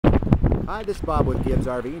Hi, this is Bob with Gibbs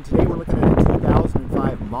RV, and today we're looking at a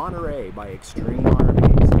 2005 Monterey by Extreme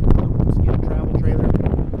RVs. Aluminum skid travel trailer.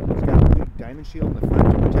 It's got a big diamond shield in the front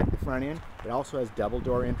to protect the front end. It also has double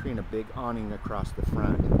door entry and a big awning across the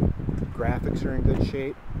front. Graphics are in good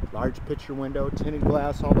shape. Large picture window, tinted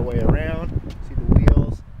glass all the way around. See the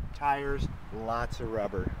wheels, tires, lots of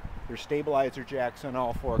rubber. There's stabilizer jacks on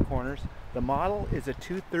all four corners. The model is a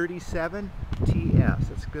 237 TS.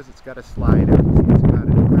 That's because it's got a slide out. See, it's got a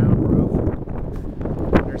round roof.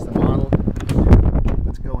 There's the model.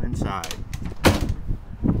 Let's go inside.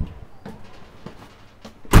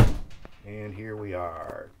 And here we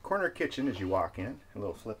are. Corner kitchen as you walk in. A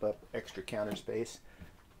little flip up extra counter space.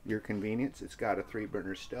 Your convenience. It's got a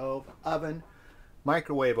 3-burner stove, oven,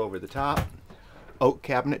 microwave over the top. Oak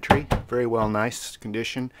cabinetry, very well, nice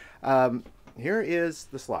condition. Here is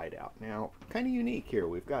the slide out. Now, kind of unique here.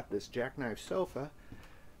 We've got this jackknife sofa.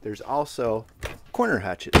 There's also corner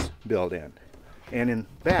hutches built in. And in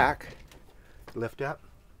back, lift up,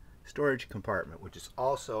 storage compartment, which is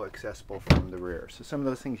also accessible from the rear. So some of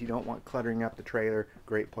those things you don't want cluttering up the trailer,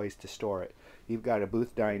 great place to store it. You've got a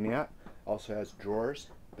booth dinette, also has drawers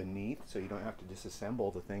beneath, so you don't have to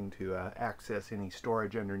disassemble the thing to access any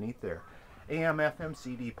storage underneath there. AM, FM,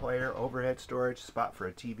 CD player, overhead storage, spot for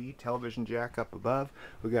a TV, television jack up above.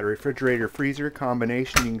 We've got a refrigerator freezer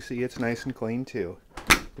combination. You can see it's nice and clean too.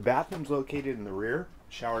 The bathroom's located in the rear.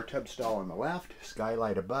 Shower tub stall on the left,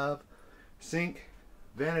 skylight above, sink,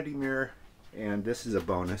 vanity mirror, and this is a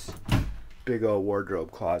bonus, big old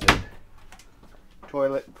wardrobe closet.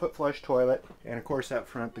 Toilet, foot flush toilet, and of course up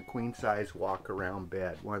front the queen size walk around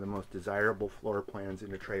bed. One of the most desirable floor plans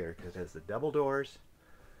in a trailer because it has the double doors,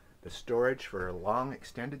 the storage for long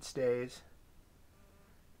extended stays,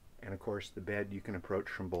 and of course the bed you can approach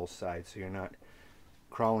from both sides so you're not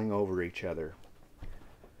crawling over each other.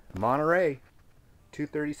 Monterey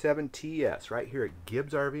 237 TS right here at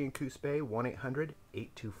Gibbs RV in Coos Bay,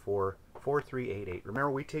 1-800-824-4388. Remember,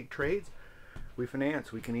 we take trades, we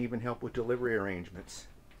finance, we can even help with delivery arrangements.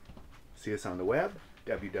 See us on the web,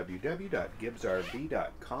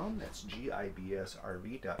 www.gibbsrv.com. That's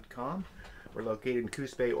GIBSRV.com. We're located in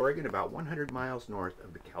Coos Bay, Oregon, about 100 miles north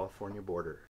of the California border.